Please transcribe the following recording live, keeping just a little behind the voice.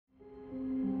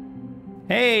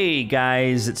Hey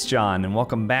guys, it's John, and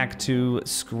welcome back to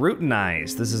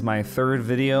Scrutinized. This is my third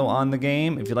video on the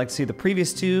game. If you'd like to see the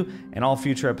previous two and all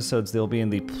future episodes, they'll be in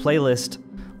the playlist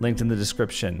linked in the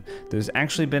description. There's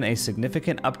actually been a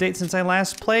significant update since I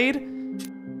last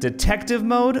played. Detective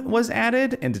mode was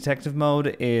added, and detective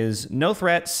mode is no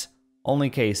threats,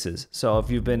 only cases. So if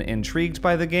you've been intrigued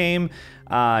by the game,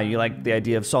 you like the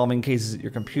idea of solving cases at your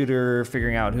computer,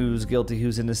 figuring out who's guilty,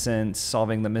 who's innocent,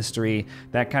 solving the mystery,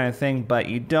 that kind of thing, but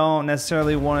you don't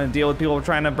necessarily want to deal with people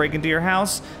trying to break into your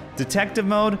house, detective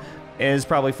mode is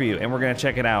probably for you, and we're going to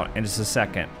check it out in just a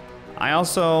second. I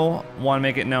also want to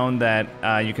make it known that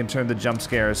you can turn the jump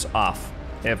scares off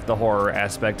if the horror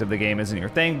aspect of the game isn't your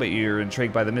thing, but you're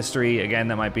intrigued by the mystery. Again,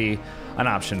 that might be an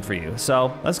option for you.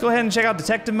 So let's go ahead and check out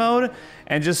detective mode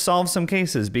and just solve some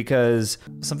cases, because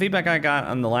some feedback I got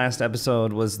on the last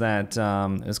episode was that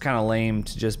it was kind of lame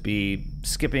to just be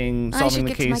skipping solving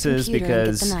the cases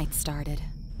because the night started.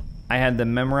 I had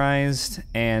them memorized,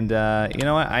 and you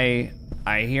know what? I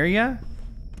hear ya.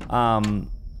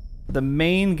 The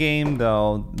main game,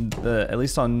 though, at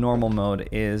least on normal mode,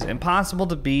 is impossible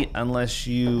to beat unless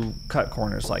you cut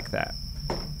corners like that.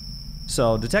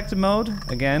 So detective mode,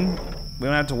 again, we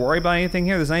don't have to worry about anything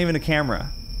here. There's not even a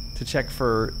camera to check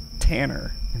for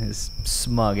Tanner and his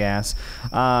smug ass.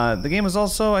 The game was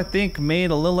also, I think,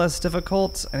 made a little less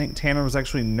difficult. I think Tanner was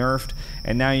actually nerfed,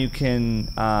 and now you can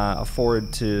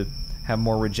afford to have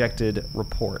more rejected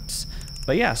reports.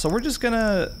 But yeah, so we're just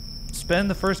gonna spend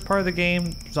the first part of the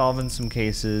game solving some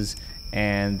cases,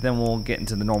 and then we'll get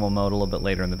into the normal mode a little bit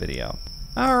later in the video.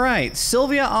 Alright,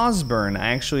 Sylvia Osborne. I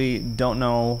actually don't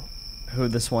know who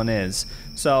this one is.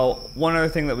 So one other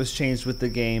thing that was changed with the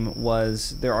game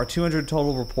was there are 200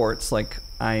 total reports, like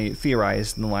I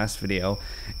theorized in the last video,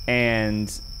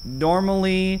 and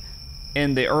normally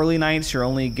in the early nights you're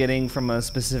only getting from a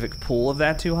specific pool of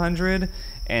that 200,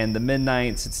 and the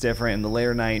midnights it's different, and the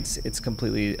later nights it's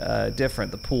completely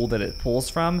different, the pool that it pulls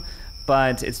from.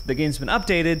 But the game's been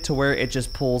updated to where it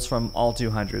just pulls from all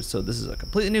 200. So this is a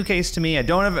completely new case to me. I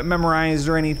don't have it memorized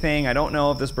or anything. I don't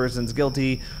know if this person's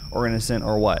guilty or innocent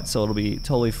or what, so it'll be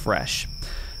totally fresh.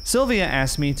 Sylvia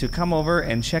asked me to come over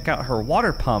and check out her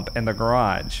water pump in the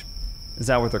garage. Is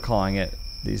that what they're calling it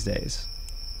these days?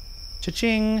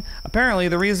 Cha-ching! Apparently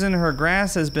the reason her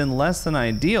grass has been less than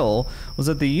ideal was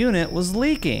that the unit was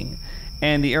leaking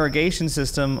and the irrigation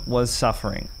system was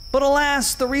suffering. But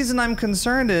alas, the reason I'm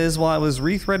concerned is while I was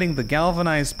rethreading the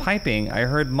galvanized piping, I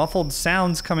heard muffled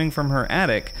sounds coming from her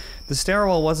attic. The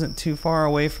stairwell wasn't too far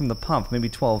away from the pump, maybe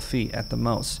 12 feet at the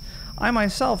most. I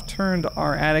myself turned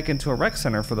our attic into a rec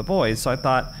center for the boys, so I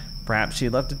thought perhaps she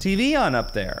left a TV on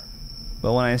up there.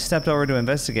 But when I stepped over to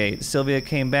investigate, Sylvia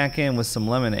came back in with some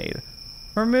lemonade.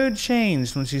 Her mood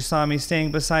changed when she saw me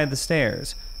staying beside the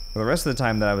stairs. For the rest of the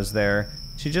time that I was there,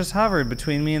 she just hovered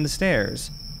between me and the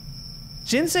stairs.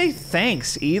 She didn't say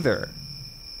thanks either.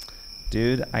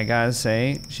 Dude, I gotta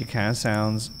say, she kind of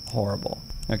sounds horrible.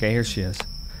 Okay, here she is.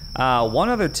 One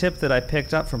other tip that I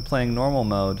picked up from playing normal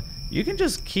mode, you can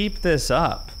just keep this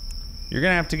up. You're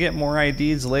gonna have to get more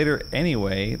IDs later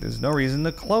anyway. There's no reason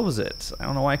to close it. I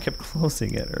don't know why I kept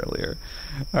closing it earlier.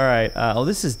 Alright, oh,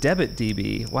 this is debit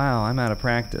DB. Wow, I'm out of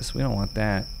practice. We don't want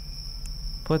that.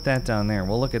 Put that down there.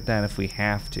 We'll look at that if we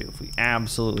have to. If we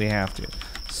absolutely have to.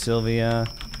 Sylvia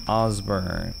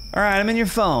Osborne. Alright, I'm in your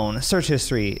phone. Search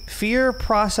history. Fear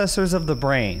processors of the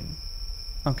brain.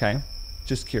 Okay,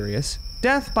 just curious.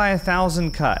 Death by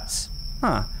 1,000 cuts.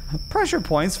 Huh. Pressure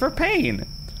points for pain.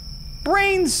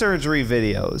 Brain surgery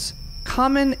videos.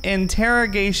 Common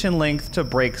interrogation length to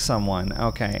break someone.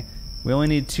 Okay, we only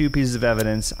need 2 pieces of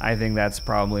evidence. I think that's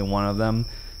probably one of them.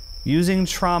 Using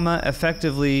trauma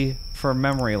effectively for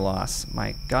memory loss.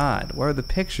 My God, what are the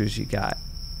pictures you got?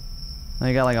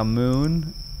 You got like a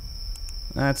moon.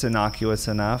 That's innocuous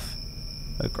enough.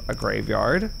 A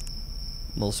graveyard. A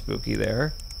little spooky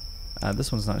there.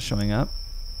 This one's not showing up.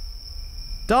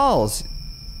 Dolls.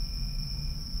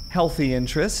 Healthy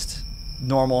interest.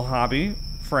 Normal hobby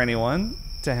for anyone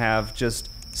to have just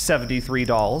 73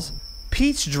 dolls.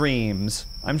 Peach dreams.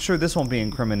 I'm sure this won't be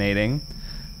incriminating.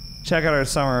 Check out our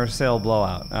summer sale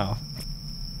blowout. Oh.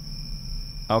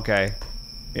 Okay.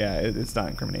 Yeah, it's not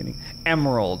incriminating.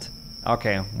 Emerald.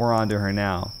 Okay, we're on to her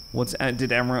now.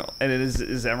 Did Emerald,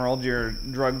 is Emerald your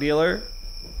drug dealer?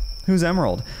 Who's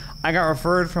Emerald? I got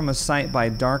referred from a site by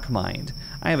Darkmind.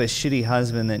 I have a shitty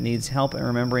husband that needs help in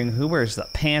remembering who wears the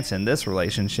pants in this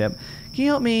relationship. Can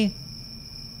you help me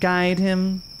guide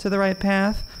him to the right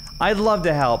path? I'd love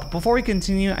to help. Before we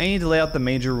continue, I need to lay out the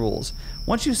major rules.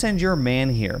 Once you send your man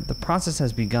here, the process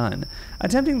has begun.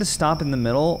 Attempting to stop in the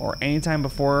middle or anytime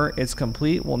before it's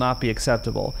complete will not be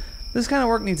acceptable. This kind of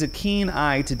work needs a keen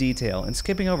eye to detail, and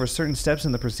skipping over certain steps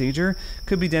in the procedure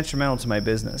could be detrimental to my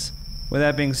business. With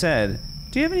that being said,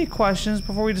 do you have any questions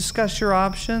before we discuss your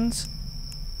options?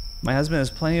 My husband has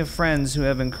plenty of friends who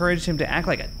have encouraged him to act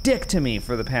like a dick to me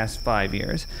for the past 5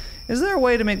 years. Is there a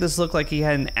way to make this look like he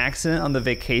had an accident on the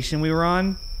vacation we were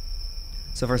on?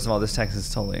 So first of all, this text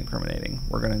is totally incriminating.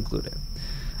 We're going to include it.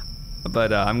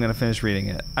 But I'm going to finish reading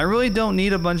it. I really don't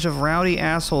need a bunch of rowdy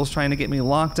assholes trying to get me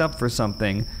locked up for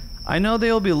something. I know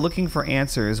they will be looking for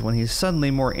answers when he's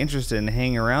suddenly more interested in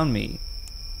hanging around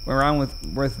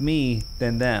with me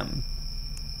than them.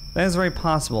 That is very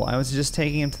possible. I was just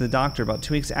taking him to the doctor about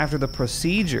 2 weeks after the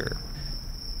procedure.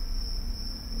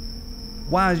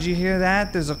 Wow, did you hear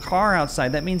that? There's a car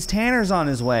outside. That means Tanner's on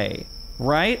his way,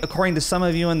 right? According to some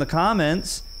of you in the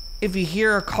comments, if you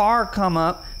hear a car come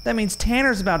up, that means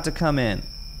Tanner's about to come in.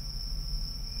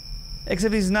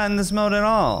 Except he's not in this mode at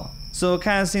all. So it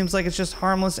kind of seems like it's just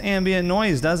harmless ambient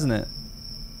noise, doesn't it?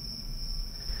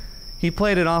 He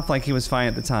played it off like he was fine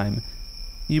at the time.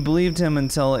 You believed him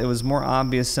until it was more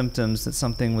obvious symptoms that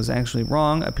something was actually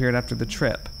wrong appeared after the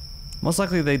trip. Most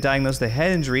likely they diagnosed the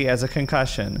head injury as a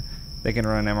concussion. They can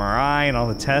run an MRI and all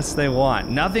the tests they want.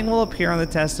 Nothing will appear on the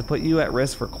test to put you at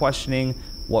risk for questioning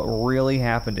what really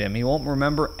happened to him. He won't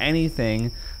remember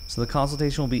anything, so the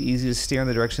consultation will be easy to steer in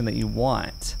the direction that you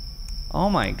want. Oh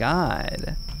my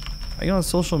god. Are you on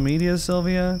social media,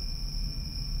 Sylvia?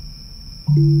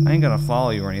 I ain't gonna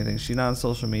follow you or anything. She's not on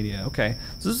social media. Okay,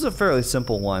 so this is a fairly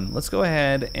simple one. Let's go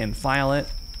ahead and file it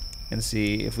and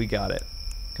see if we got it.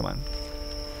 Come on.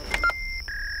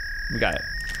 We got it.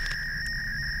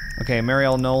 Okay,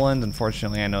 Marielle Noland.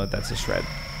 Unfortunately, I know that that's a shred.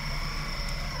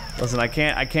 Listen, I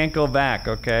can't go back,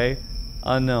 okay?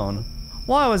 Unknown.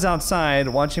 While I was outside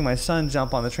watching my son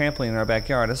jump on the trampoline in our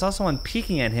backyard, I saw someone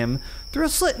peeking at him through a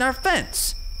slit in our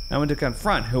fence. I went to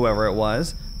confront whoever it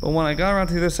was, but when I got around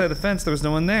to the other side of the fence, there was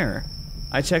no one there.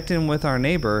 I checked in with our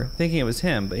neighbor, thinking it was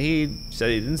him, but he said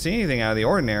he didn't see anything out of the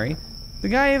ordinary. The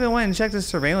guy even went and checked his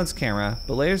surveillance camera,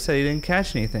 but later said he didn't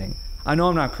catch anything. I know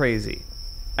I'm not crazy.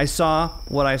 I saw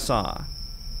what I saw.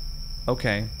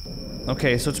 Okay.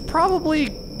 Okay, so it's probably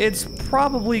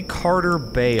Carter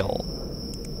Bale.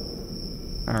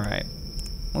 Alright.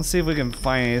 Let's see if we can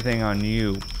find anything on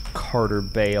you, Carter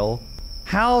Bale.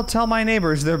 How tell my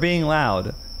neighbors they're being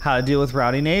loud. How to deal with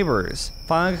rowdy neighbors.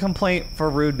 Filing a complaint for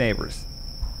rude neighbors.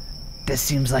 This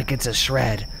seems like it's a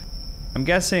shred. I'm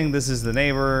guessing this is the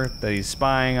neighbor that he's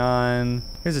spying on.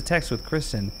 Here's a text with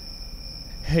Kristen.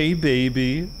 Hey,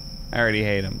 baby. I already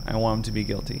hate him. I want him to be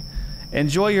guilty.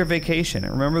 Enjoy your vacation.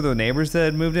 Remember the neighbors that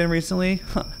had moved in recently?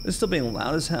 They're still being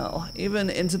loud as hell, even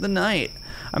into the night.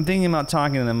 I'm thinking about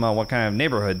talking to them about what kind of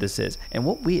neighborhood this is and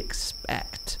what we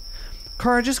expect.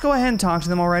 Cara, just go ahead and talk to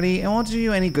them already. It won't do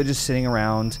you any good just sitting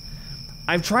around.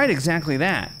 I've tried exactly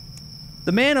that.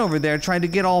 The man over there tried to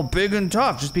get all big and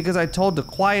tough just because I told to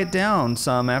quiet down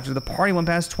some after the party went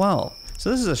past 12. So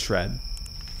this is a shred.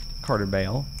 Carter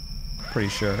Bale. Pretty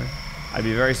sure. I'd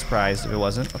be very surprised if it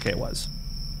wasn't. Okay, it was.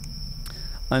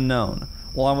 Unknown.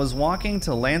 Well, I was walking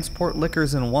to Lanceport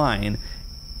Liquors and Wine,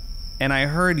 and I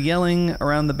heard yelling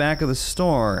around the back of the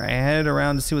store. I headed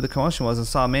around to see what the commotion was and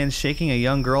saw a man shaking a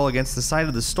young girl against the side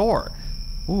of the store.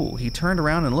 Ooh, he turned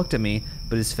around and looked at me,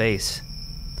 but his face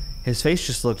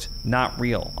just looked not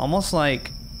real. Almost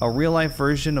like a real-life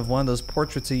version of one of those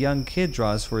portraits a young kid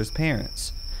draws for his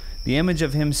parents. The image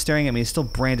of him staring at me is still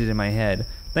branded in my head.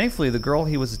 Thankfully, the girl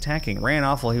he was attacking ran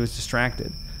off while he was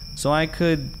distracted, so I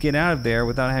could get out of there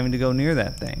without having to go near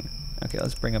that thing. Okay,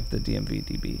 let's bring up the DMV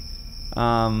DB.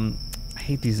 I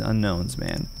hate these unknowns,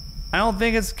 man. I don't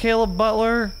think it's Caleb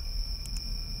Butler.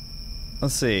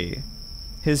 Let's see.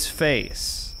 His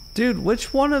face. Dude,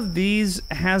 which one of these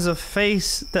has a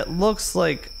face that looks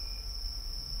like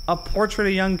a portrait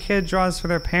a young kid draws for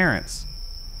their parents?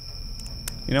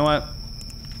 You know what?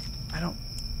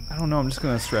 I don't know. I'm just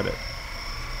gonna shred it.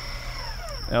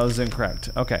 That was incorrect.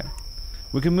 Okay.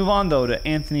 We can move on, though, to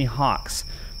Anthony Hawks.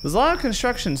 There's a lot of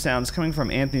construction sounds coming from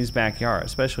Anthony's backyard,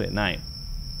 especially at night.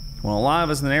 Well, a lot of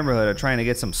us in the neighborhood are trying to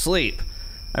get some sleep.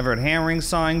 I've heard hammering,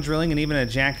 sawing, drilling, and even a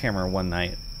jackhammer one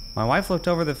night. My wife looked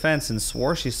over the fence and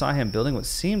swore she saw him building what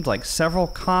seemed like several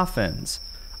coffins.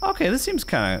 Okay, this seems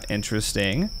kind of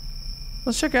interesting.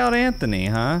 Let's check out Anthony,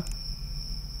 huh?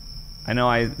 I know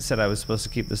I said I was supposed to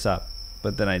keep this up,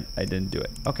 but then I didn't do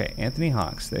it. Okay, Anthony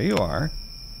Hawks, there you are.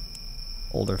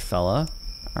 Older fella.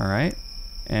 Alright.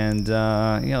 And,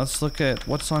 yeah, let's look at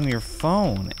what's on your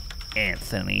phone,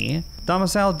 Anthony.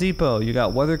 Domicile Depot. You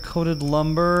got weather-coated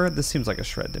lumber. This seems like a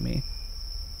shred to me.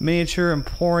 Miniature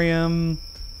Emporium.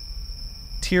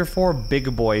 Tier 4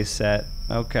 Big Boy set.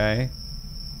 Okay.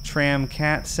 Tram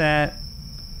cat set.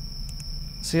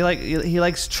 So he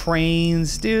likes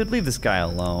trains. Dude, leave this guy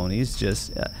alone. He's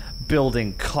just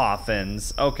building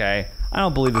coffins. Okay, I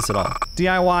don't believe this at all.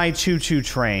 DIY choo-choo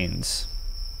trains.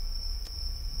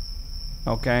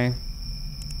 Okay.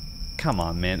 Come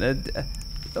on, man.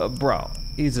 Bro,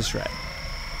 he's a shred.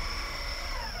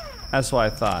 That's what I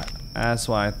thought. That's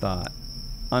what I thought.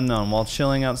 Unknown, while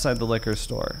chilling outside the liquor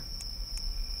store.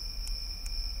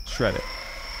 Shred it.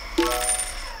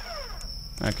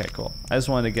 Okay, cool. I just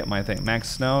wanted to get my thing. Max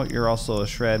Snow, you're also a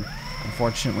shred.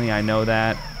 Unfortunately, I know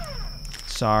that.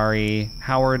 Sorry.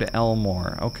 Howard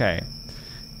Elmore. Okay.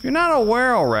 If you're not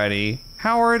aware already,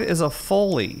 Howard is a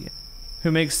Foley who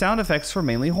makes sound effects for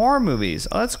mainly horror movies.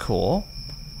 Oh, that's cool.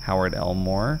 Howard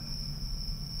Elmore.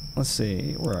 Let's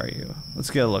see. Where are you?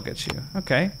 Let's get a look at you.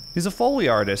 Okay. He's a Foley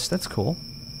artist. That's cool.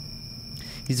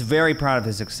 He's very proud of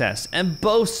his success and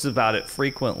boasts about it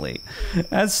frequently.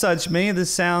 As such, many of the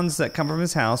sounds that come from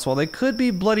his house, while they could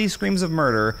be bloody screams of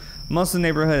murder, most of the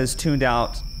neighborhood is tuned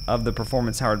out of the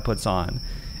performance Howard puts on.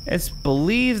 It's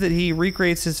believed that he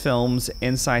recreates his films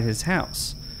inside his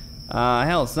house.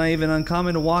 Hell, it's not even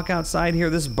uncommon to walk outside, hear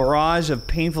this barrage of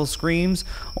painful screams,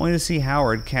 only to see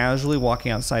Howard casually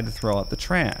walking outside to throw out the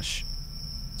trash.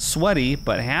 Sweaty,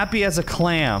 but happy as a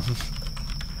clam.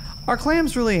 Are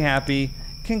clams really happy?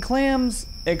 Can clams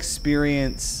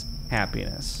experience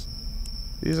happiness?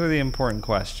 These are the important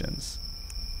questions.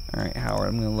 All right, Howard,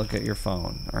 I'm going to look at your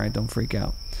phone. All right, don't freak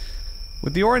out.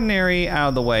 With the ordinary out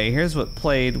of the way, here's what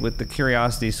played with the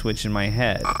curiosity switch in my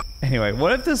head. Anyway,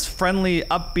 what if this friendly,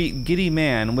 upbeat, giddy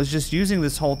man was just using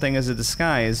this whole thing as a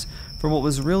disguise for what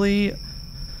was really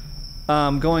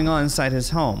going on inside his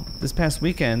home? This past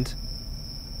weekend...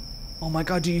 Oh my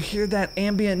god, do you hear that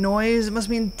ambient noise? It must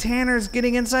mean Tanner's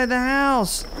getting inside the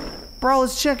house. Bro,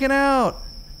 let's check it out.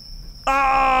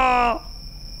 Ah!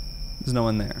 There's no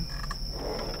one there.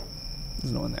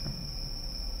 There's no one there.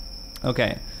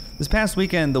 Okay. This past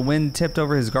weekend, the wind tipped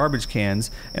over his garbage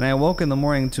cans, and I awoke in the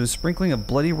morning to a sprinkling of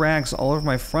bloody rags all over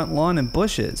my front lawn and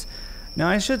bushes. Now,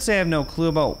 I should say I have no clue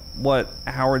about what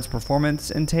Howard's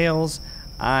performance entails.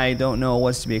 I don't know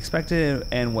what's to be expected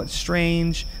and what's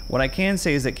strange. What I can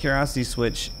say is that Curiosity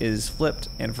Switch is flipped,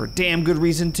 and for damn good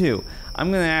reason too.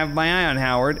 I'm gonna have my eye on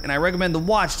Howard, and I recommend The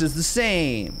Watch does the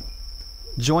same.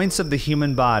 Joints of the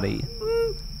human body.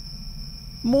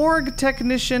 Morgue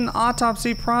technician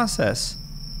autopsy process.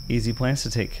 Easy plans to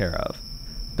take care of.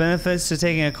 Benefits to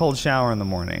taking a cold shower in the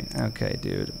morning. Okay,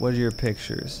 dude, what are your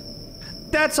pictures?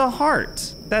 That's a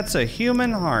heart. That's a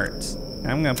human heart.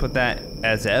 I'm gonna put that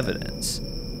as evidence.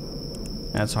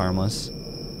 That's harmless.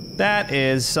 That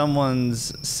is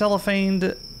someone's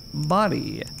cellophaned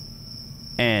body.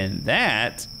 And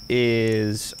that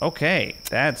is... okay,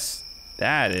 that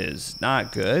is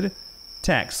not good.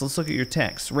 Text, let's look at your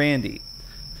text. Randy.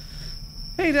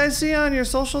 Hey, did I see on your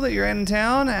social that you're in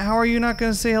town? How are you not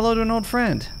gonna say hello to an old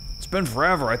friend? It's been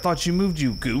forever, I thought you moved,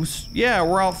 you goose. Yeah,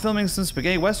 we're out filming some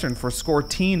spaghetti western for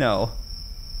Scortino.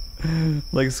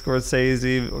 Like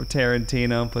Scorsese or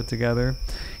Tarantino put together.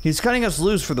 He's cutting us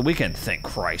loose for the weekend, thank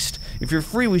Christ. If you're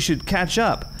free, we should catch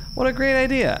up. What a great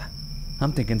idea.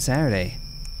 I'm thinking Saturday.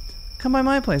 Come by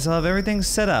my place, I'll have everything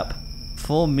set up.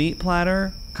 Full meat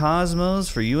platter, Cosmos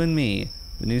for you and me.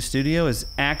 The new studio is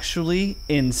actually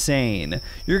insane.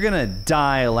 You're gonna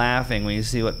die laughing when you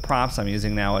see what props I'm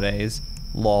using nowadays.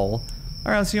 Lol.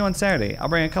 Alright, I'll see you on Saturday. I'll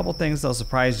bring a couple things that'll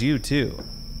surprise you too.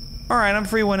 Alright, I'm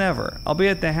free whenever. I'll be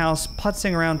at the house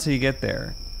putzing around till you get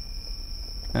there.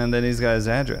 And then he's got his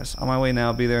address. On my way now,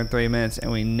 I'll be there in 30 minutes.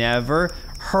 And we never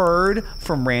heard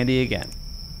from Randy again.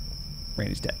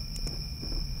 Randy's dead.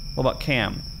 What about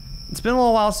Cam? It's been a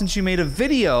little while since you made a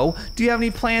video. Do you have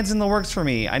any plans in the works for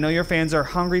me? I know your fans are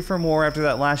hungry for more after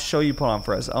that last show you put on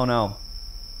for us. Oh no.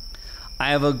 I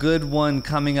have a good one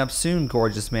coming up soon,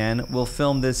 gorgeous man. We'll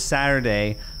film this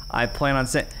Saturday. I plan on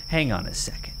hang on a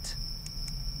second.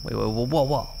 Wait,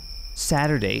 whoa.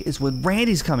 Saturday is when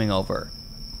Randy's coming over.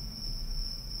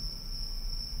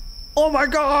 Oh my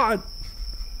god!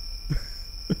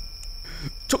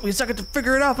 Took me a second to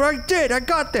figure it out, but I did. I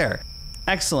got there.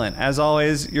 Excellent. As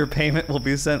always, your payment will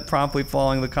be sent promptly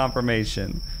following the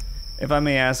confirmation. If I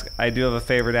may ask, I do have a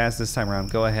favor to ask this time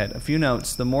around. Go ahead. A few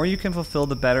notes. The more you can fulfill,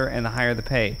 the better, and the higher the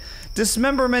pay.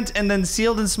 Dismemberment and then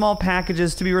sealed in small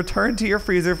packages to be returned to your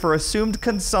freezer for assumed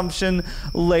consumption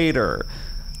later.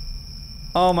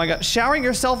 Oh my god. Showering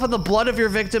yourself in the blood of your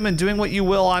victim and doing what you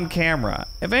will on camera.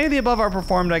 If any of the above are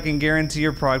performed, I can guarantee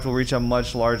your product will reach a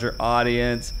much larger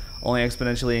audience, only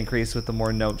exponentially increase with the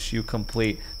more notes you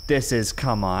complete. This is,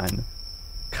 come on.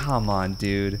 Come on,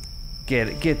 dude.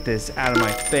 Get this out of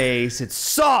my face. It's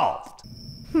solved!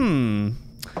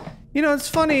 You know, it's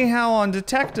funny how on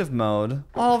detective mode,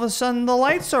 all of a sudden the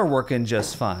lights are working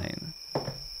just fine.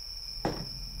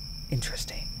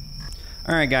 Interesting.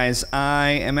 All right, guys, I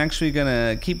am actually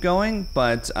gonna keep going,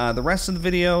 but the rest of the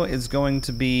video is going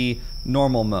to be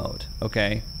normal mode,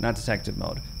 okay? Not detective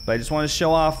mode. But I just want to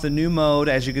show off the new mode.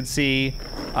 As you can see,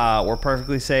 we're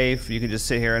perfectly safe. You can just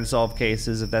sit here and solve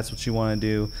cases if that's what you want to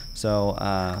do. So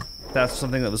if that's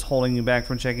something that was holding you back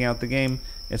from checking out the game,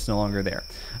 it's no longer there.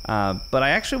 But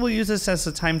I actually will use this as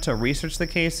a time to research the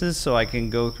cases so I can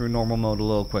go through normal mode a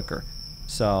little quicker.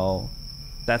 So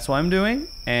that's what I'm doing,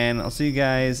 and I'll see you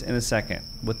guys in a second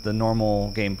with the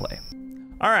normal gameplay.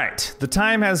 All right, the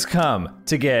time has come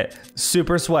to get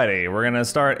super sweaty. We're gonna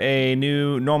start a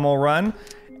new normal run,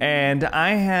 and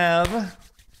I have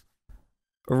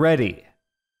ready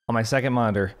on my second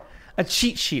monitor a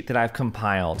cheat sheet that I've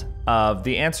compiled of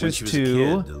the answers when she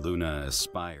to was a kid, Luna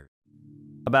aspired.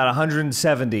 about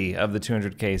 170 of the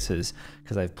 200 cases,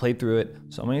 because I've played through it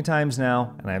so many times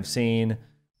now, and I've seen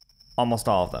almost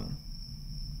all of them.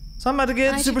 So I'm about to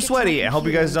get super sweaty. I hope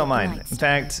you guys don't mind. In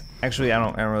fact, actually, I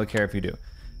don't really care if you do.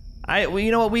 Well,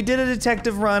 you know what? We did a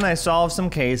detective run. I solved some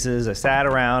cases. I sat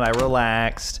around. I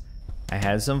relaxed. I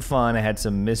had some fun. I had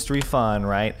some mystery fun,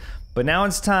 right? But now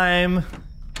it's time.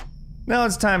 Now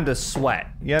it's time to sweat.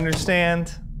 You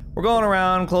understand? We're going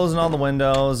around, closing all the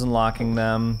windows and locking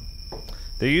them.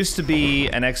 There used to be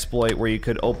an exploit where you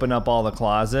could open up all the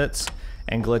closets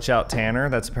and glitch out Tanner.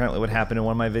 That's apparently what happened in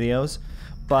one of my videos.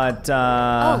 But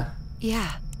oh,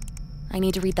 yeah. I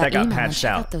need to read that got email and patched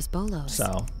check out. out those bolos.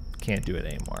 So, can't do it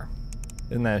anymore.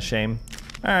 Isn't that a shame?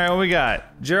 All right, what we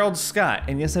got? Gerald Scott,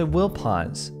 and yes, I will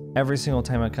pause every single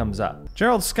time it comes up.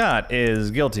 Gerald Scott is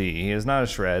guilty. He is not a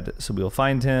shred, so we'll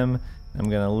find him. I'm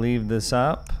gonna leave this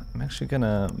up. I'm actually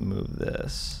gonna move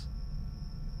this.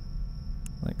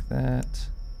 Like that.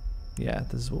 Yeah,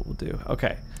 this is what we'll do.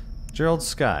 Okay, Gerald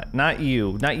Scott, not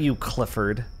you,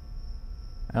 Clifford.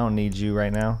 I don't need you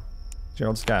right now.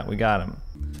 Gerald Scott, we got him.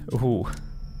 Ooh.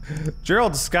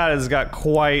 Gerald Scott has got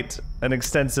quite an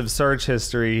extensive search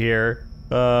history here.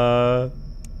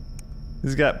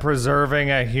 He's got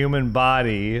preserving a human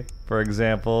body, for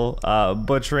example,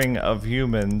 butchering of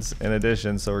humans in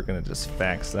addition, so we're gonna just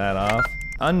fax that off.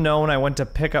 Unknown, I went to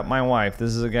pick up my wife.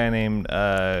 This is a guy named,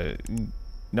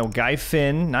 no, Guy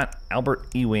Finn, not Albert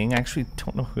Ewing. I actually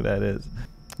don't know who that is.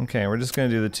 Okay, we're just gonna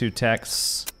do the two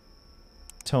texts.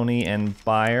 Tony and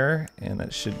Buyer, and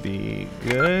that should be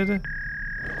good. I'm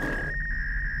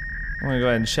gonna go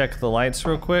ahead and check the lights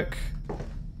real quick.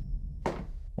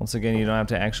 Once again, you don't have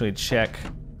to actually check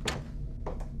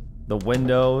the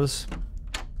windows.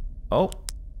 Oh.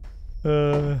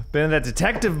 Been in that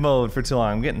detective mode for too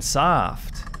long. I'm getting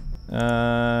soft.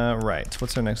 Right,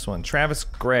 what's our next one? Travis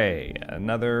Gray,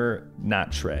 another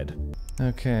not shred.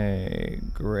 Okay,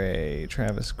 Gray,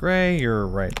 Travis Gray, you're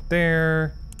right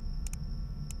there.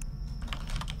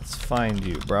 Let's find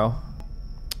you, bro.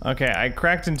 Okay, I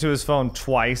cracked into his phone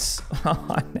twice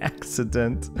on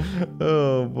accident.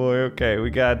 Oh boy, okay, we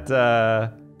got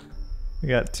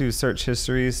two search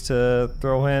histories to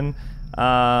throw in.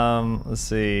 Let's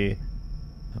see.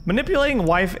 Manipulating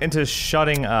wife into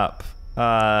shutting up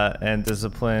and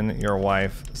discipline your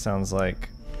wife sounds like,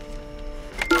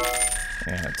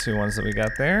 yeah, two ones that we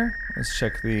got there. Let's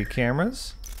check the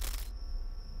cameras.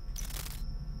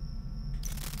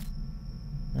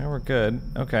 Yeah, we're good.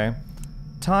 Okay.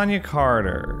 Tanya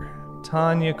Carter.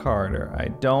 Tanya Carter. I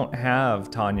don't have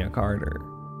Tanya Carter.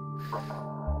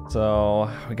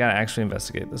 So, we gotta actually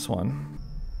investigate this one.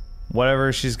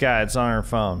 Whatever she's got, it's on her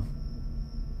phone.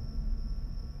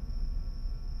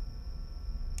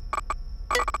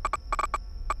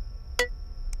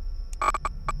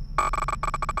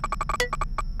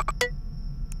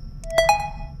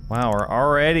 Wow, we're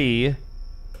already...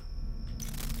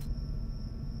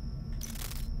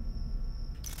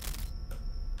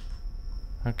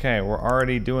 Okay, we're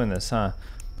already doing this, huh?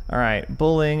 All right,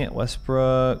 bullying at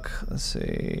Westbrook. Let's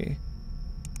see.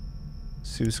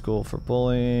 Sue School for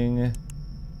bullying.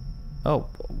 Oh,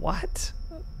 what?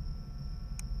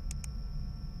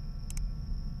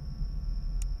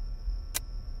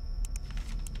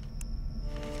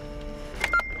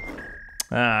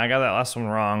 I got that last one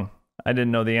wrong. I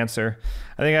didn't know the answer.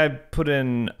 I think I put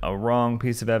in a wrong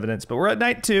piece of evidence, but we're at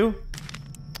night 2.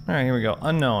 All right, here we go.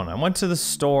 Unknown. I went to the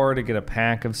store to get a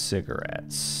pack of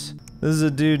cigarettes. This is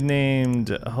a dude named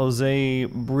Jose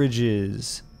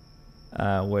Bridges,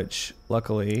 which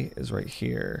luckily is right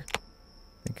here.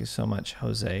 Thank you so much,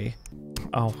 Jose.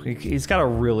 Oh, he's got a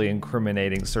really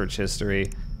incriminating search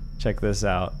history. Check this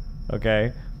out,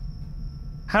 okay?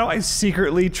 How do I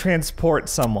secretly transport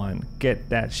someone? Get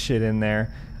that shit in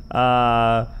there.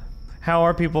 How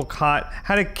are people caught?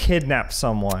 How to kidnap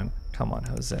someone? Come on,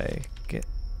 Jose. Get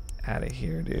out of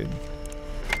here, dude.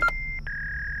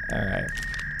 All right.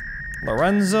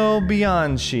 Lorenzo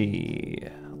Bianchi.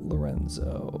 Lorenzo.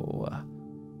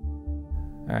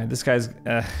 All right, this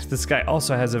guy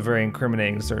also has a very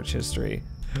incriminating search history.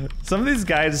 Some of these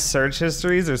guys' search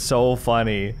histories are so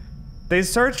funny. They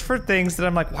search for things that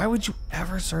I'm like, why would you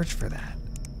ever search for that?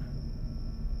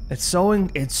 It's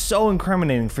so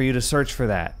incriminating for you to search for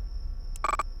that.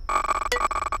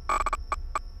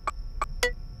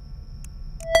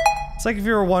 It's like if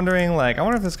you were wondering, like, I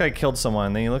wonder if this guy killed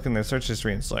someone, then you look in their search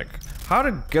history and it's like, how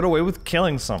to get away with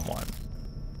killing someone.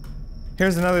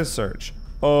 Here's another search.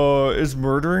 Is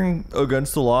murdering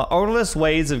against the law? Odorless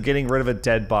ways of getting rid of a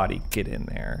dead body. Get in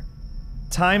there.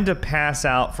 Time to pass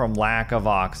out from lack of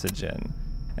oxygen.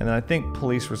 And then I think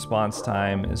police response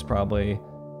time is probably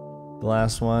the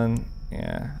last one.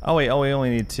 Yeah. Oh wait, we only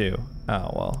need 2.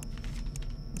 Oh well.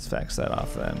 Let's fax that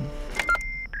off then.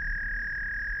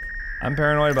 I'm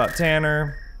paranoid about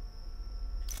Tanner.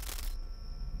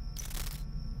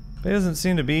 He doesn't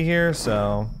seem to be here,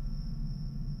 so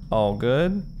all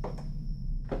good.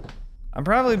 I'm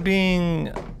probably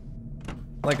being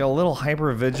like a little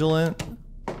hyper vigilant,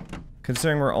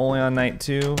 considering we're only on night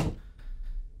 2.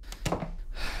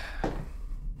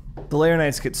 The layer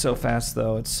nights get so fast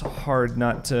though, it's hard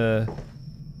not to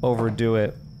overdo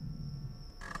it.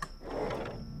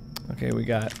 Okay, we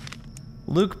got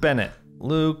Luke Bennett.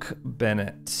 Luke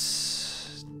Bennett.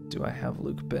 Do I have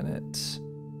Luke Bennett?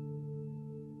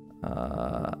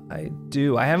 I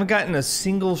do. I haven't gotten a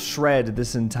single shred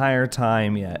this entire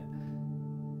time yet.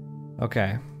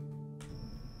 Okay.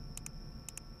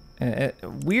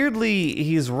 Weirdly,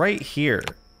 he's right here.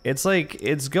 It's like,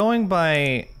 it's going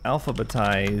by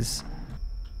alphabetize.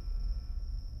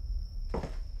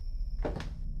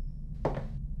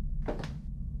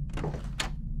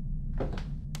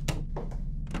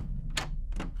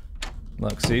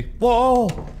 Look, see?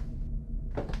 Whoa!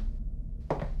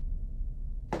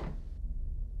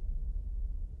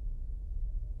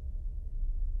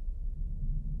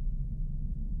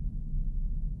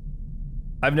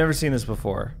 I've never seen this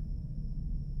before.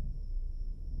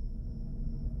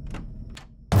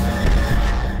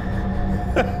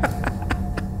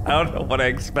 I don't know what I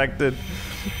expected.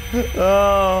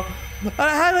 Oh,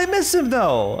 how did I miss him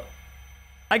though?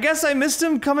 I guess I missed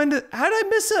him coming to, how did I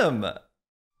miss him?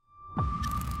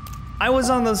 I was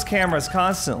on those cameras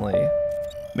constantly.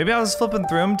 Maybe I was flipping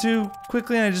through them too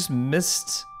quickly and I just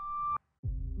missed.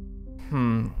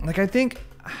 Like I think,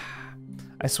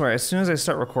 I swear, as soon as I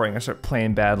start recording, I start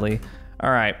playing badly. All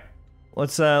right,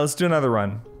 let's do another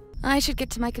run. I should get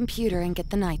to my computer and get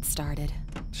the night started.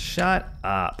 Shut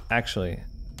up. Actually,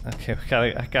 okay,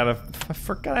 I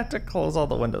forgot I have to close all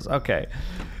the windows. Okay,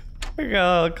 we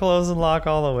gotta close and lock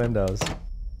all the windows.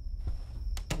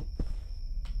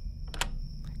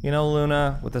 You know,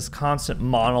 Luna, with this constant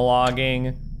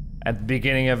monologuing at the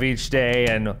beginning of each day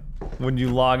and when you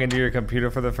log into your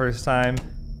computer for the first time,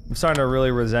 I'm starting to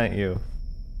really resent you.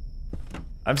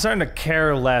 I'm starting to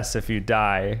care less if you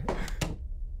die.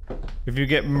 If you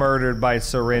get murdered by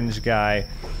syringe guy.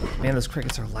 Man, those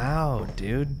crickets are loud,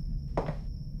 dude.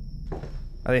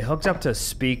 Are they hooked up to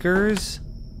speakers?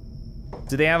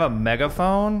 Do they have a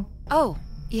megaphone? Oh,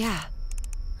 yeah.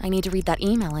 I need to read that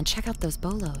email and check out those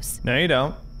bolos. No, you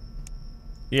don't.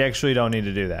 You actually don't need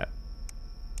to do that.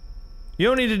 You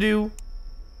don't need to do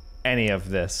any of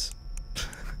this.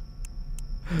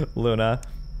 Luna.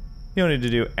 You don't need to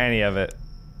do any of it.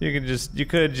 You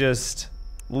could just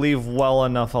leave well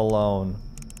enough alone.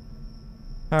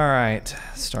 Alright,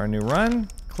 start a new run.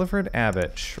 Clifford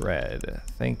Abbott, shred.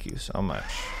 Thank you so much.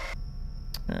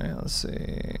 Alright, let's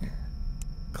see.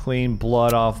 Clean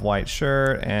blood off white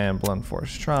shirt and blunt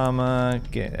force trauma.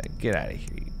 Get out of here,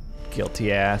 you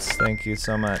guilty ass. Thank you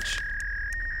so much.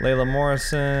 Layla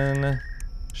Morrison,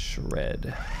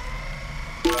 shred.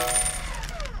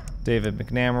 David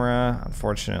McNamara,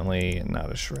 unfortunately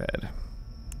not a shred.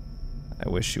 I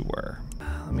wish you were.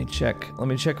 Let me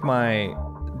check my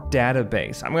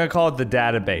database. I'm gonna call it the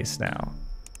database now.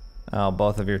 Oh,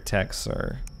 both of your texts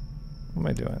are, what am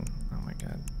I doing? Oh my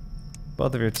god.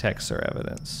 Both of your texts are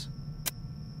evidence.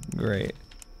 Great.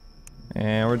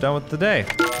 And we're done with the day.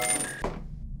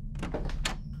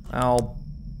 Oh,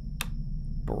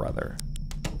 brother.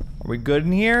 Are we good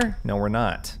in here? No, we're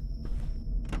not.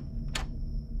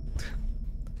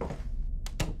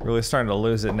 Really starting to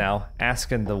lose it now.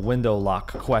 Asking the window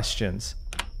lock questions.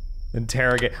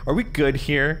 Interrogate. Are we good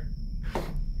here?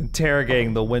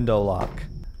 Interrogating the window lock.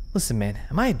 Listen, man,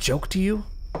 am I a joke to you?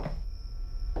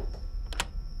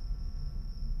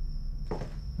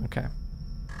 Okay.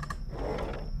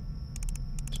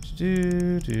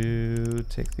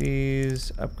 Take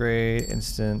these, upgrade,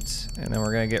 instant, and then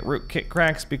we're gonna get root kit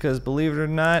cracks because believe it or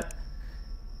not,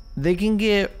 they can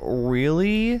get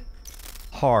really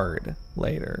hard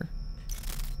later.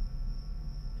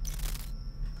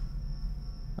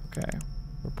 Okay,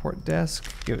 report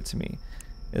desk, give it to me.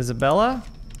 Isabella,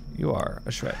 you are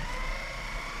a shred.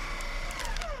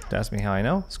 Don't ask me how I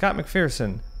know. Scott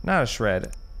McPherson, not a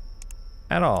shred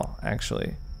at all,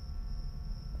 actually.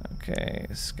 Okay,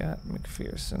 Scott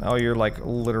McPherson. Oh, you're like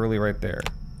literally right there.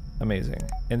 Amazing.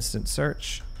 Instant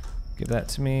search. Give that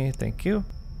to me. Thank you.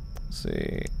 Let's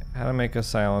see. How to make a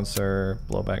silencer,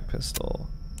 blowback pistol.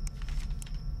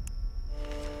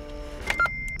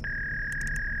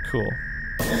 Cool.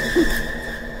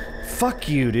 Fuck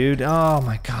you, dude. Oh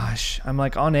my gosh. I'm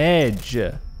like on edge.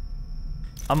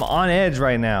 I'm on edge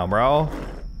right now, bro.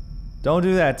 Don't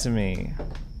do that to me.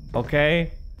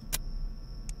 Okay?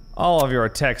 All of your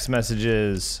text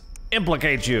messages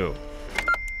implicate you.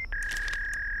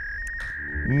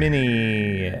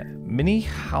 Minnie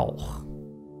how?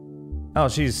 Oh,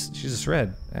 she's a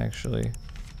shred, actually.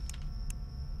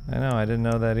 I know, I didn't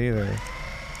know that either.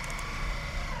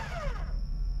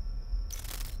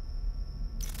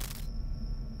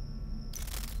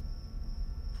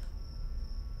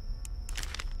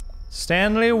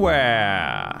 Stanley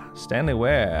Ware. Stanley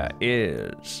Ware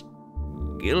is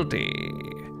guilty.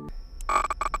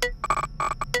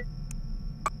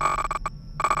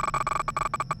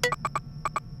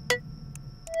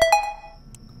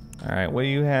 All right, what do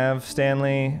you have,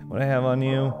 Stanley? What do I have on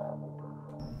you?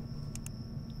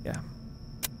 Yeah.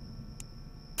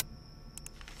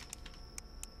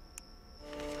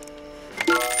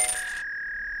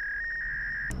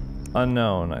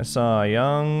 Unknown. I saw a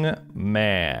young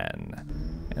man.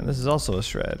 And this is also a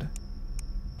shred.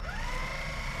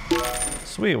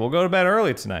 Sweet, we'll go to bed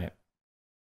early tonight.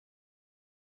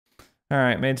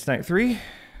 Alright, made tonight 3.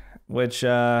 Which,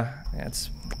 it's...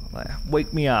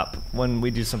 wake me up when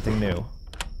we do something new.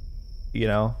 You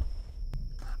know?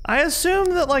 I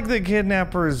assume that, like, the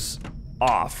kidnapper's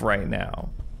off right now.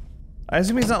 I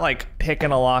assume he's not, like,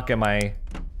 picking a lock in my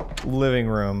living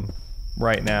room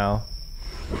right now.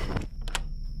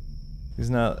 He's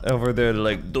not over there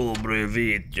like dobre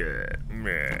vite.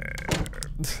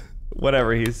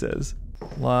 Whatever he says.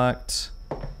 Locked.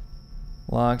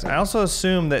 Locked. I also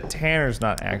assume that Tanner's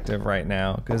not active right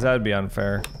now, because that would be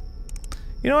unfair.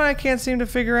 You know what I can't seem to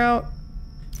figure out?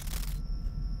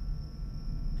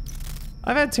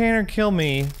 I've had Tanner kill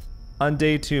me on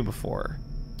day 2 before.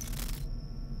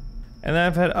 And then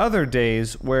I've had other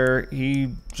days where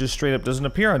he just straight up doesn't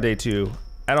appear on day 2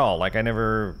 at all. Like, I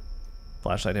never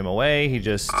flashlight him away, he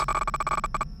just...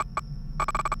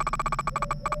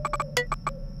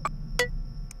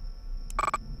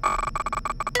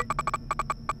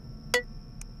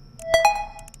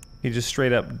 He just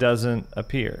straight up doesn't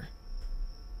appear.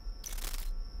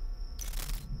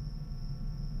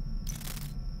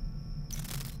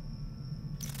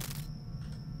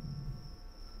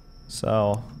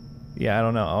 So, yeah, I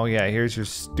don't know. Oh yeah, here's your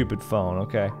stupid phone,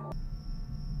 okay.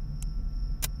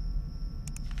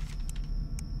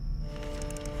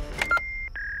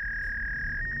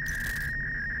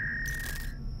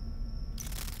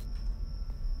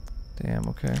 Damn,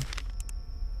 okay.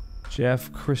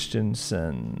 Jeff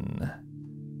Christensen.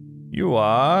 You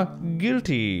are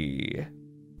guilty.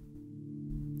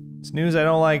 It's news I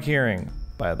don't like hearing,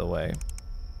 by the way.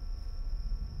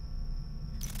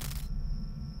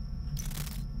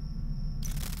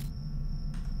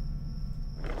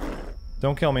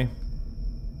 Don't kill me.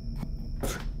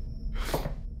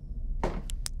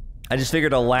 I just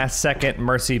figured a last second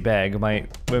mercy bag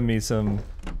might win me some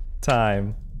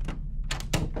time.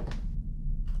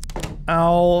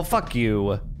 Oh, fuck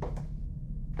you.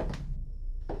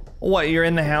 What, you're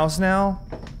in the house now?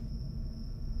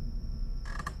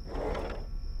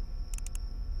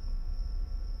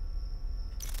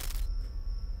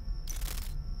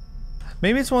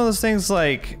 Maybe it's one of those things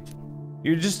like,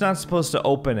 you're just not supposed to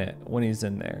open it when he's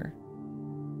in there.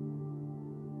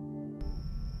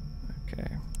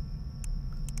 Okay.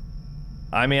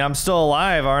 I mean, I'm still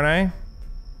alive, aren't I?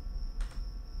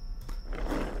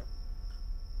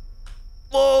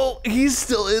 Whoa, he's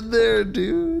still in there,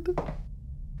 dude.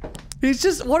 He's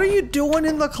just, what are you doing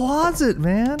in the closet,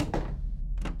 man?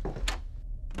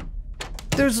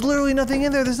 There's literally nothing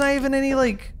in there. There's not even any,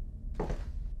 like,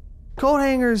 coat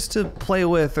hangers to play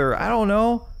with, or I don't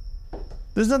know.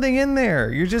 There's nothing in there.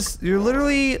 You're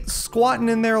literally squatting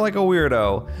in there like a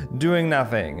weirdo, doing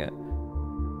nothing.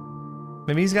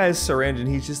 Maybe he's got his syringe and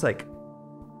he's just like,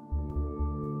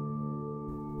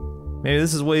 maybe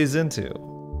this is what he's into.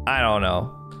 I don't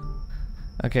know.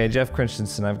 Okay, Jeff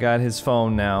Christensen. I've got his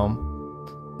phone now.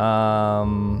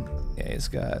 Yeah, he's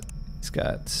got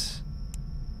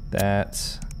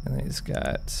that, and then he's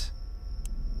got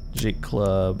Jake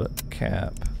Club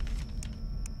Cap.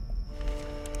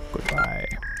 Goodbye.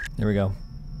 Here we go.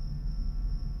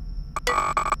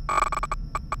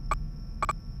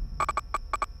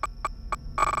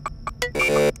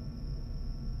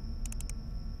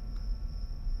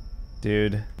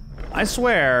 Dude, I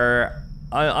swear,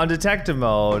 on detective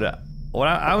mode, when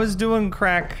I was doing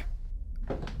crack,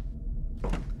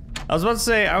 I was about to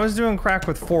say, I was doing crack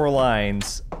with 4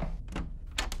 lines,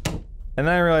 and then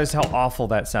I realized how awful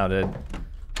that sounded.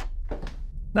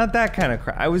 Not that kind of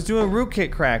crack. I was doing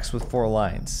rootkit cracks with 4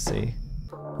 lines, see?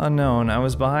 Unknown, I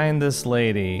was behind this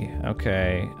lady.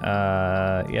 Okay,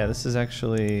 yeah, this is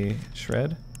actually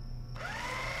Shred.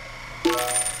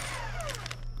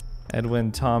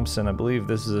 Edwin Thompson, I believe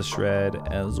this is a Shred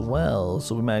as well,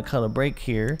 so we might cut a break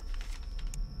here.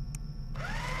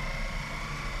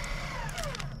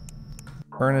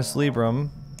 Ernest Liebram,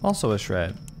 also a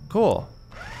Shred. Cool.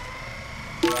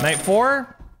 Night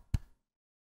 4?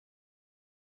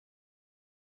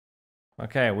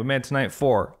 Okay, we made it to night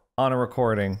 4 on a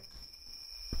recording.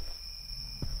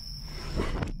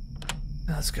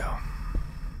 Let's go.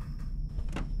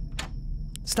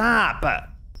 Stop!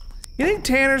 You think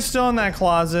Tanner's still in that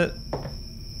closet?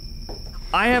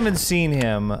 I haven't seen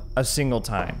him a single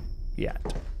time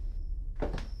yet.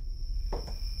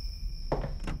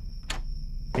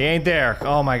 He ain't there.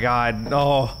 Oh my god.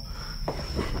 Oh.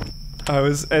 I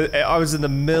was in the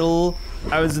middle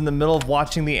of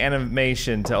watching the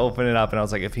animation to open it up, and I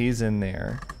was like, if he's in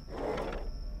there,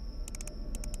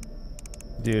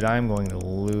 dude, I'm going to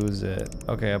lose it.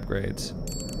 Okay, upgrades.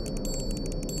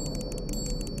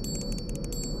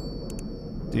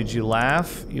 Dude, you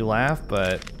laugh,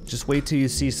 but just wait till you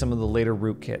see some of the later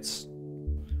rootkits.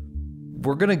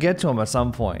 We're gonna get to them at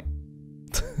some point.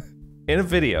 In a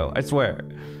video, I swear.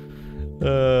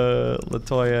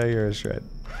 Latoya, you're a Shred.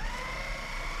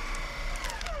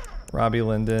 Robbie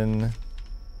Linden.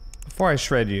 Before I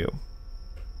shred you.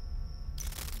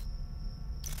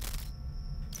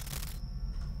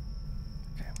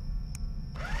 Okay.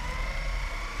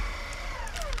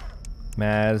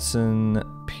 Madison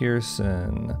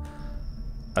Pearson.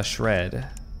 A Shred.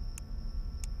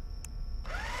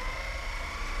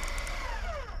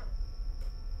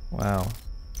 Wow.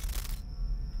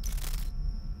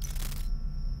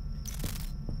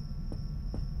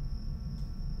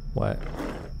 What?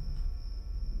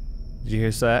 Did you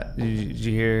hear that? Did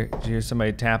you hear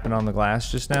somebody tapping on the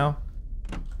glass just now?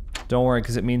 Don't worry,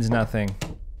 because it means nothing.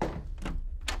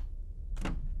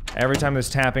 Every time there's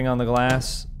tapping on the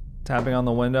glass, tapping on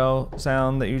the window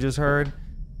sound that you just heard,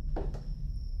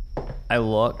 I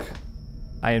look,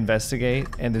 I investigate,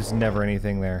 and there's never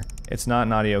anything there. It's not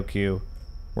an audio cue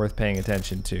worth paying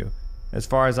attention to. As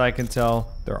far as I can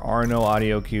tell, there are no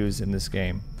audio cues in this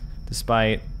game,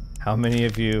 despite how many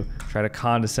of you try to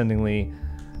condescendingly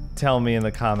tell me in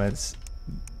the comments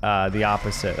the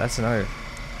opposite. That's another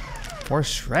 4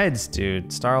 Shreds, dude.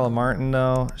 Starla Martin,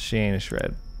 though, she ain't a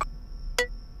Shred.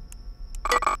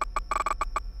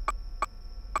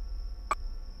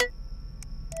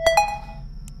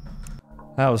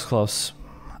 That was close,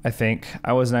 I think.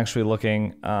 I wasn't actually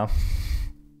looking.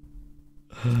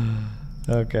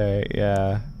 Okay,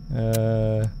 yeah.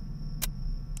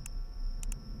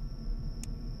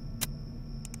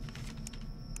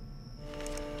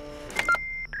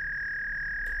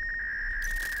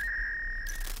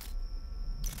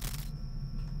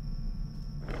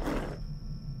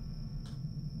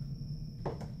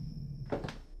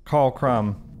 Carl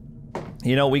Crum.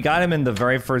 You know, we got him in the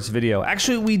very first video.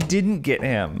 Actually, we didn't get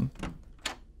him.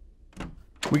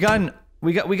 We had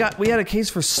a case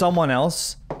for someone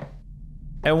else.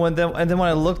 And then when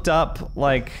I looked up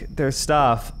like their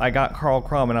stuff, I got Carl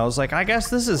Crum, and I was like, I guess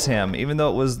this is him, even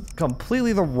though it was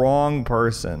completely the wrong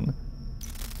person.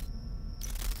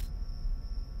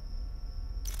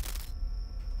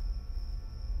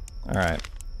 All right,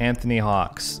 Anthony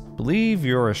Hawks. Believe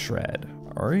you're a Shred.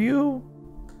 Are you?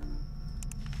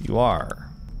 You are.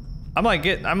 I'm like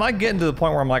getting to the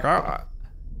point where I'm like, I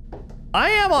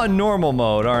am on normal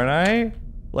mode, aren't I?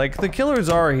 Like, the killers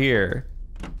are here.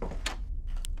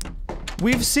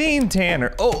 We've seen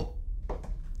Tanner. Oh,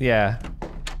 yeah.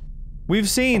 We've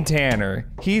seen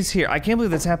Tanner. He's here. I can't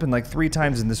believe that's happened like 3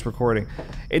 times in this recording.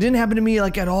 It didn't happen to me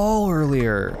like at all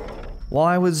earlier, while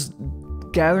I was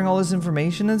gathering all this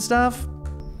information and stuff.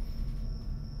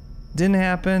 Didn't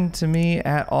happen to me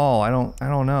at all. I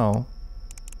don't know.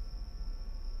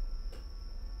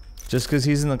 Just because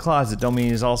he's in the closet don't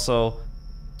mean he's also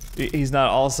He's not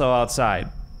also outside.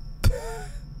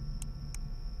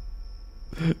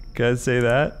 Can I say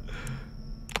that?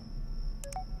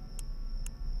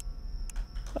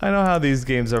 I know how these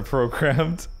games are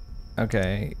programmed.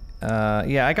 Okay.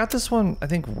 Yeah, I got this one, I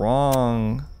think,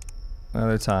 wrong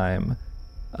another time.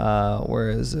 Where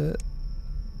is it?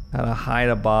 How to hide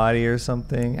a body or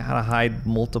something? How to hide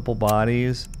multiple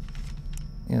bodies?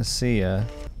 Yeah, see ya.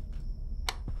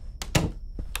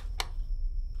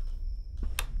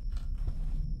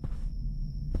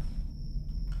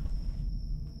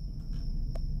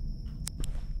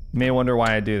 You may wonder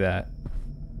why I do that.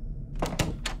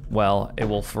 Well, it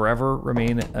will forever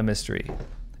remain a mystery.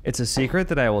 It's a secret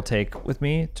that I will take with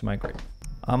me to my grave.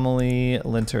 Amelie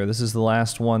Linter. This is the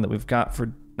last one that we've got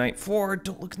for night 4.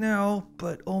 Don't look now,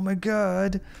 but oh my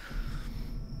god.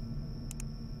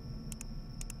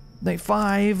 Night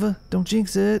 5. Don't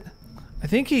jinx it. I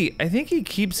think he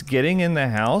keeps getting in the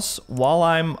house while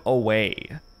I'm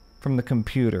away from the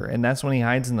computer, and that's when he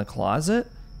hides in the closet.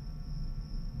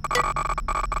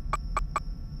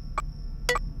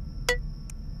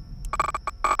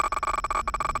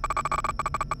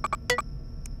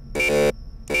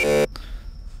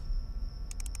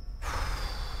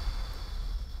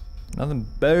 Nothing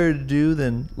better to do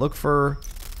than look for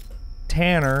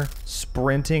Tanner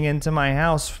sprinting into my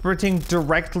house, sprinting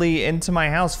directly into my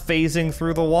house, phasing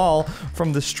through the wall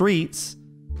from the streets.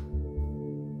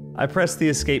 I pressed the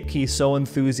escape key so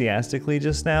enthusiastically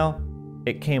just now,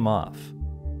 it came off.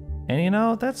 And you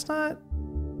know, that's not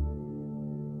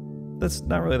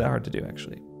really that hard to do,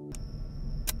 actually.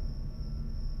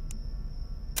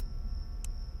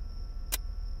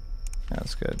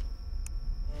 That's good.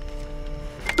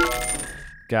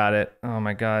 Got it. Oh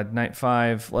my god, night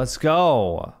 5. Let's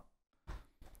go.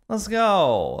 Let's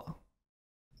go.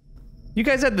 You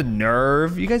guys had the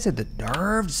nerve. You guys had the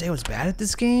nerve to say I was bad at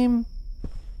this game?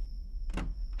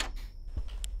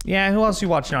 Yeah, who else you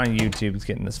watching on YouTube is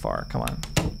getting this far? Come on.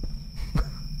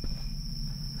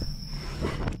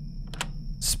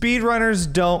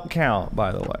 Speedrunners don't count,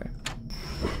 by the way.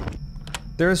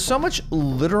 There is so much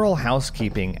literal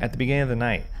housekeeping at the beginning of the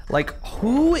night. Like,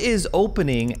 who is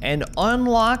opening and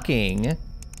unlocking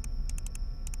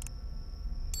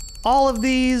all of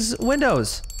these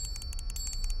windows?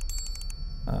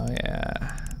 Oh,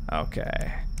 yeah.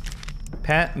 Okay.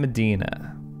 Pat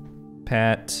Medina.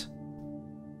 Pat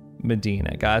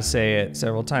Medina. Gotta say it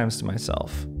several times to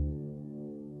myself.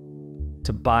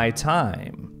 To buy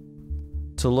time.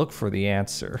 To look for the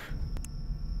answer.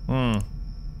 I'm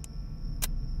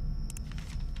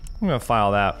gonna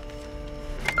file that.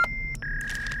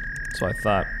 That's what I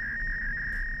thought.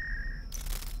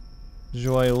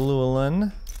 Joy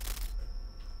Llewellyn.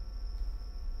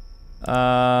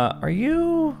 Are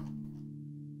you?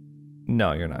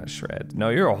 No, you're not Shred. No,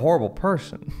 you're a horrible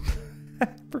person. I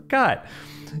forgot.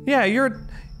 Yeah, you're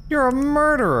a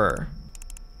murderer.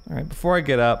 All right, before I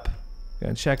get up, I'm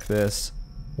gonna check this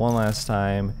one last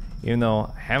time, even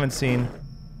though I haven't seen.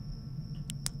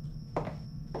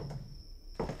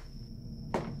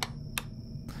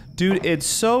 Dude, it's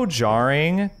so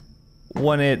jarring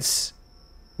when it's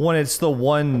the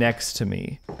one next to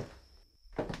me.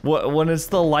 When it's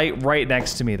the light right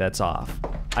next to me that's off.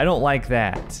 I don't like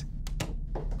that.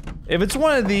 If it's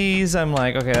one of these, I'm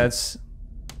like, okay, that's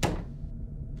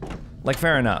like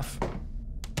fair enough.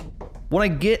 When I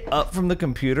get up from the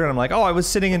computer and I'm like, oh, I was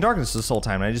sitting in darkness this whole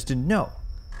time and I just didn't know.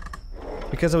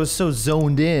 Because I was so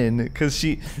zoned in, because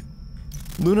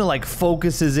Luna like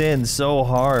focuses in so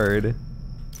hard.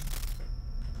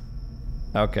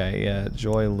 Okay, yeah,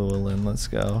 Joy Llewellyn, let's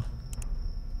go.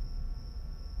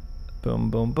 Boom,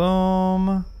 boom,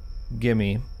 boom.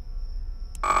 Gimme.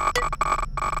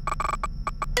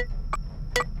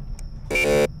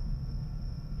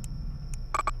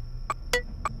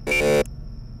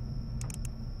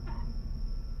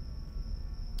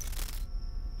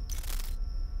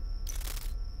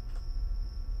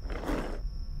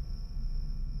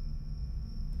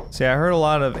 See, I heard a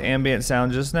lot of ambient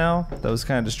sound just now. That was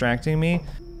kind of distracting me.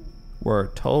 We're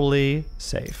totally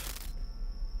safe.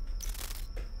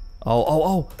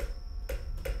 Oh.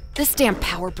 This damn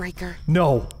power breaker.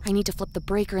 No. I need to flip the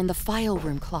breaker in the file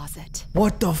room closet.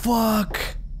 What the fuck?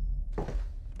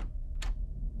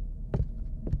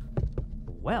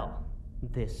 Well,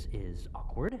 this is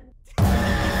awkward.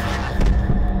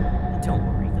 Don't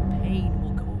worry, the pain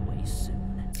will go away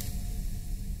soon.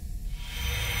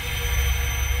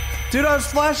 Dude, I was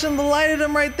flashing the light at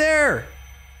him right there.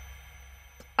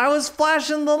 I was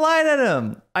flashing the light at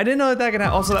him. I didn't know that could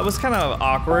happen. Also, that was kind of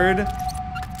awkward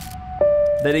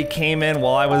that he came in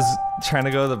while I was trying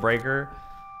to go to the breaker.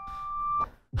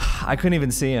 I couldn't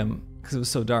even see him because it was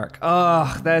so dark.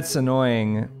 Ugh, that's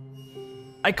annoying.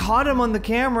 I caught him on the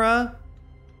camera.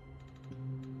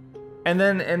 And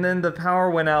then the power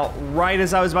went out right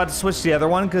as I was about to switch to the other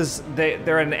one because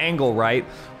they're at an angle, right?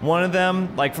 One of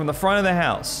them, like from the front of the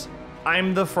house.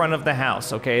 I'm the front of the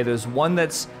house, okay? There's one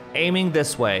that's aiming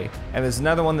this way, and there's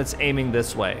another one that's aiming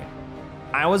this way.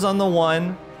 I was on the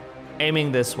one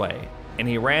aiming this way, and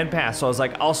he ran past, so I was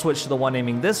like, I'll switch to the one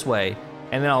aiming this way,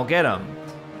 and then I'll get him.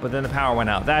 But then the power went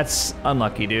out. That's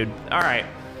unlucky, dude. All right,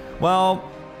 well,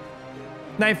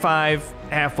 night 5,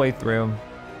 halfway through.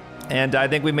 And I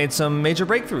think we made some major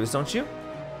breakthroughs, don't you?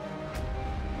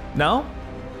 No?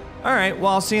 All right,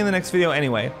 well, I'll see you in the next video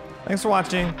anyway. Thanks for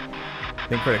watching.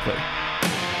 Think critically.